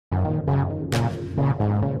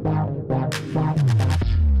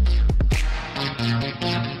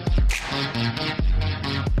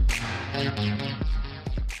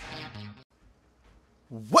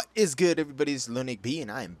Is good, everybody? It's Lunatic B,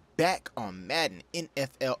 and I am back on Madden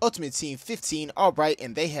NFL Ultimate Team 15. Alright,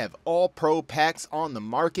 and they have all pro packs on the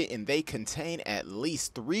market, and they contain at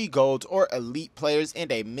least 3 gold or elite players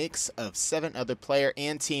and a mix of 7 other player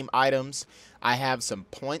and team items. I have some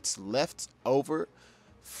points left over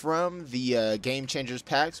from the Game Changers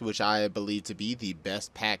packs, which I believe to be the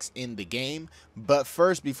best packs in the game. But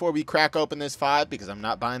first, before we crack open this 5, because I'm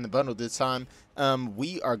not buying the bundle this time,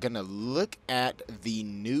 we are going to look at the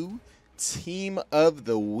new Team of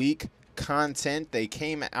the Week content. They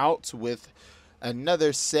came out with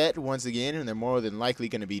another set once again, and they're more than likely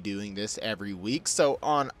going to be doing this every week. So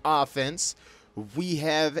on offense, we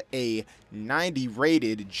have a 90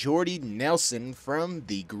 rated Jordy Nelson from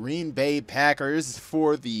the Green Bay Packers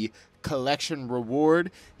for the collection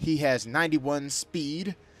reward. He has 91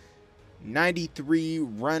 speed, 93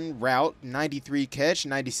 run route, 93 catch,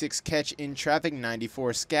 96 catch in traffic,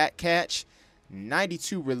 94 scat catch,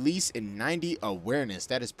 92 release, and 90 awareness.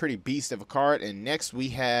 That is pretty beast of a card. And next we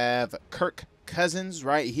have Kirk Cousins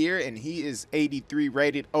right here, and he is 83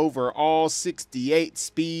 rated overall, 68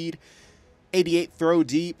 speed, 88 throw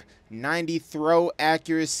deep, 90 throw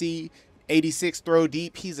accuracy, 86 throw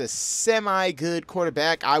deep. He's a semi-good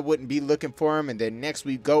quarterback. I wouldn't be looking for him. And then next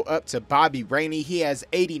we go up to Bobby Rainey. He has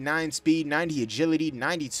 89 speed, 90 agility,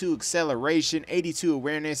 92 acceleration, 82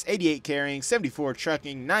 awareness, 88 carrying, 74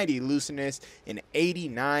 trucking, 90 looseness, and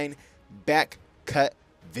 89 back cut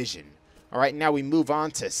vision. All right, now we move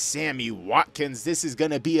on to Sammy Watkins. This is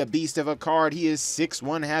going to be a beast of a card. He is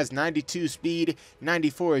 6'1", has 92 speed,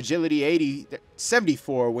 94 agility,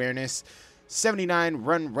 74 awareness, 79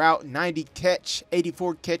 run route, 90 catch,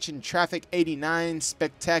 84 catch in traffic, 89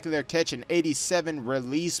 spectacular catch, and 87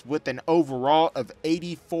 release with an overall of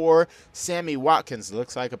 84. Sammy Watkins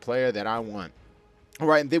looks like a player that I want. All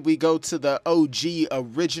right, and then we go to the OG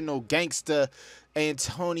original gangsta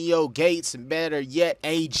Antonio Gates, better yet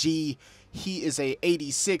AG. He is a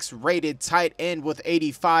 86 rated tight end with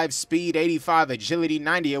 85 speed, 85 agility,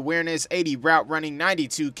 90 awareness, 80 route running,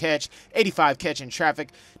 92 catch, 85 catch in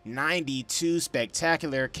traffic, 92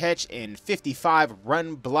 spectacular catch, and 55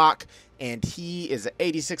 run block. And he is an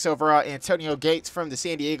 86 overall. Antonio Gates from the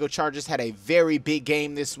San Diego Chargers had a very big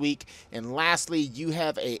game this week. And lastly, you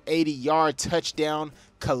have a 80-yard touchdown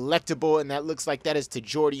collectible, and that looks like that is to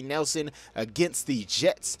Jordy Nelson against the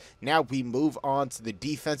Jets. Now we move on to the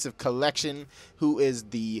defensive collection, who is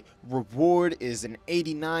the reward is an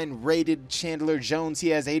 89 rated Chandler Jones. He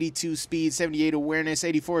has 82 speed, 78 awareness,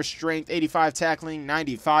 84 strength, 85 tackling,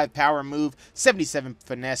 95 power move, 77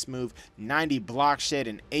 finesse move, 90 block shed,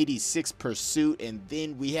 and 86 pursuit. And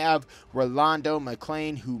then we have Rolando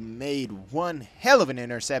McClain, who made one hell of an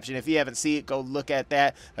interception. If you haven't seen it, go look at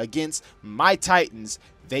that against my Titans.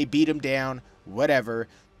 They beat him down, whatever.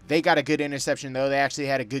 They got a good interception, though. They actually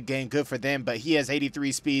had a good game. Good for them. But he has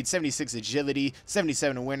 83 speed, 76 agility,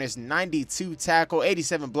 77 awareness, 92 tackle,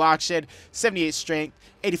 87 block shed, 78 strength,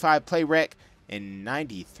 85 play rec, and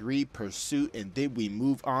 93 pursuit. And then we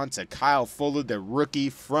move on to Kyle Fuller, the rookie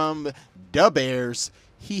from the Bears.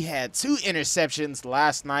 He had 2 interceptions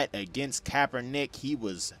last night against Kaepernick. He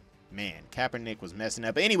was... Man, Kaepernick was messing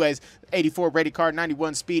up. But anyways, 84 rated card,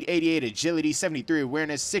 91 speed, 88 agility, 73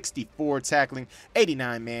 awareness, 64 tackling,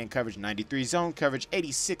 89 man coverage, 93 zone coverage,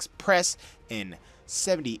 86 press, and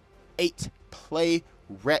 78 play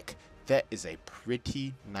rec. That is a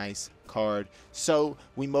pretty nice card. So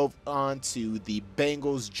we move on to the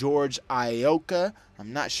Bengals George Iocca.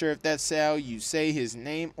 I'm not sure if that's how you say his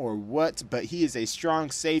name or what, but he is a strong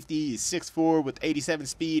safety. He's 6'4" with 87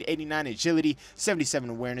 speed, 89 agility, 77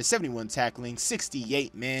 awareness, 71 tackling,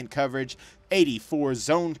 68 man coverage, 84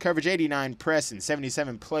 zone coverage, 89 press, and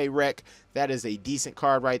 77 play rec. That is a decent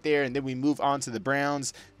card right there. And then we move on to the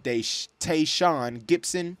Browns. Tayshawn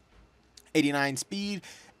Gibson, 89 speed,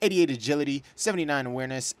 88 agility, 79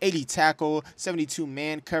 awareness, 80 tackle, 72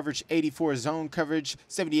 man coverage, 84 zone coverage,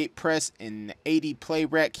 78 press, and 80 play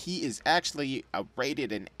rec. He is actually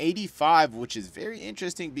rated an 85, which is very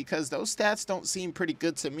interesting because those stats don't seem pretty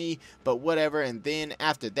good to me, but whatever. And then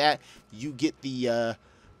after that, you get the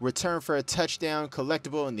return for a touchdown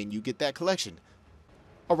collectible, and then you get that collection.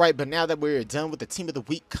 Alright, but now that we're done with the Team of the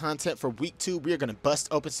Week content for Week 2, we are going to bust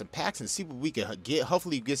open some packs and see what we can get.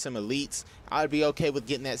 Hopefully get some elites. I'd be okay with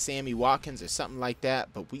getting that Sammy Watkins or something like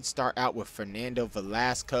that, but we start out with Fernando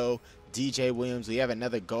Velasco, DJ Williams. We have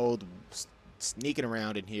another gold sneaking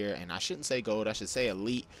around in here, and I shouldn't say gold, I should say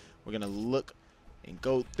elite. We're going to look and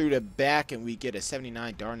go through the back, and we get a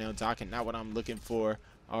 79 Darnell Dockett, not what I'm looking for.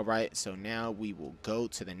 Alright, so now we will go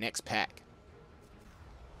to the next pack.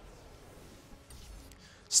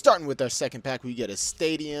 Starting with our second pack, we get a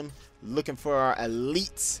stadium. Looking for our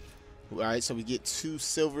elites. All right, so we get 2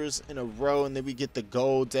 silvers in a row, and then we get the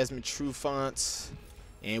gold Desmond Trufant.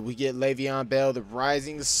 And we get Le'Veon Bell, the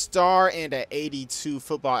rising star, and an 82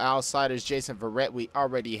 Football Outsiders Jason Verrett. We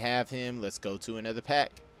already have him. Let's go to another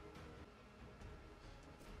pack.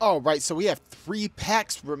 All right, so we have 3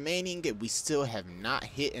 packs remaining, and we still have not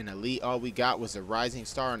hit an elite. All we got was a rising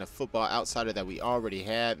star and a Football Outsider that we already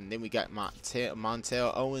had, and then we got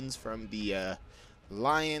Montel Owens from the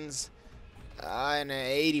Lions. And an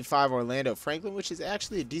 85 Orlando Franklin, which is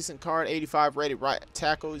actually a decent card. 85 rated right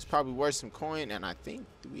tackle. He's probably worth some coin. And I think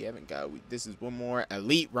we haven't got. This is one more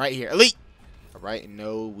elite right here. Elite. All right.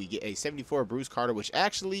 No, we get a 74 Bruce Carter, which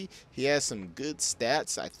actually he has some good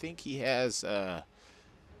stats. I think he has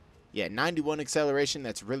 91 acceleration.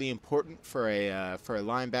 That's really important for a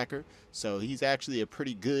linebacker. So he's actually a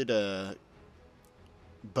pretty good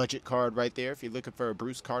budget card right there. If you're looking for a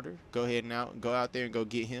Bruce Carter, go ahead and go out there and go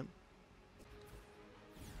get him.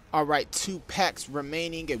 All right, 2 packs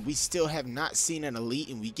remaining, and we still have not seen an elite,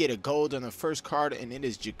 and we get a gold on the first card, and it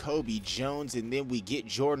is Jacoby Jones, and then we get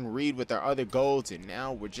Jordan Reed with our other golds, and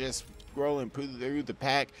now we're just scrolling through the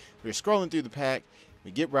pack. We're scrolling through the pack.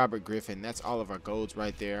 We get Robert Griffin. That's all of our golds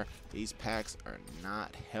right there. These packs are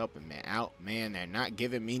not helping me out, man. They're not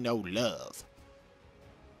giving me no love.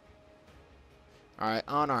 All right,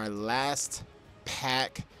 on our last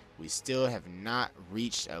pack, we still have not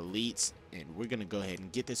reached elites, and we're going to go ahead and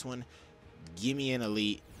get this one. Give me an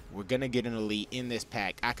elite. We're going to get an elite in this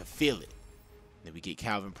pack. I can feel it. Then we get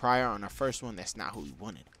Calvin Pryor on our first one. That's not who we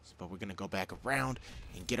wanted. But we're going to go back around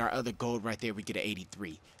and get our other gold right there. We get an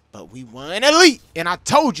 83. But we won elite. And I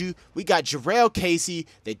told you, we got Jarrell Casey,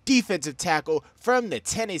 the defensive tackle from the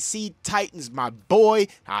Tennessee Titans, my boy.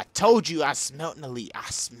 I told you I smelled an elite. I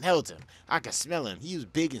smelled him. I could smell him. He was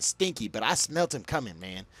big and stinky, but I smelled him coming,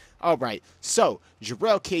 man. All right, so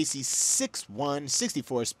Jarrell Casey, 6'1",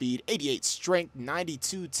 64 speed, 88 strength,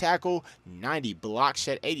 92 tackle, 90 block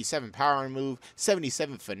shed, 87 power move,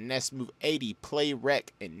 77 finesse move, 80 play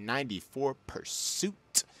rec, and 94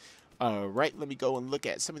 pursuit. All right, let me go and look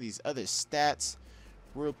at some of these other stats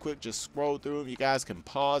real quick. Just scroll through them. You guys can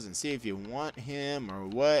pause and see if you want him or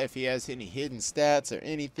what, if he has any hidden stats or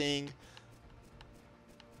anything.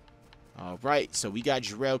 All right, so we got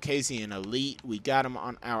Jarrell Casey in elite. We got him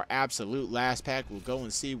on our absolute last pack. We'll go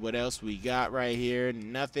and see what else we got right here.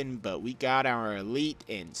 Nothing, but we got our elite,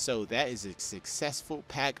 and so that is a successful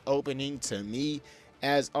pack opening to me.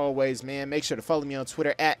 As always, man, make sure to follow me on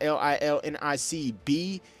Twitter at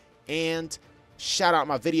LILNICB, and shout out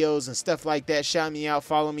my videos and stuff like that. Shout me out,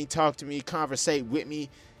 follow me, talk to me, conversate with me.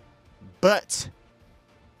 But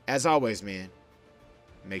as always, man,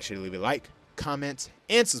 make sure to leave a like, comment,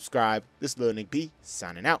 and subscribe. This is Lil Nick B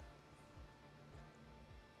signing out.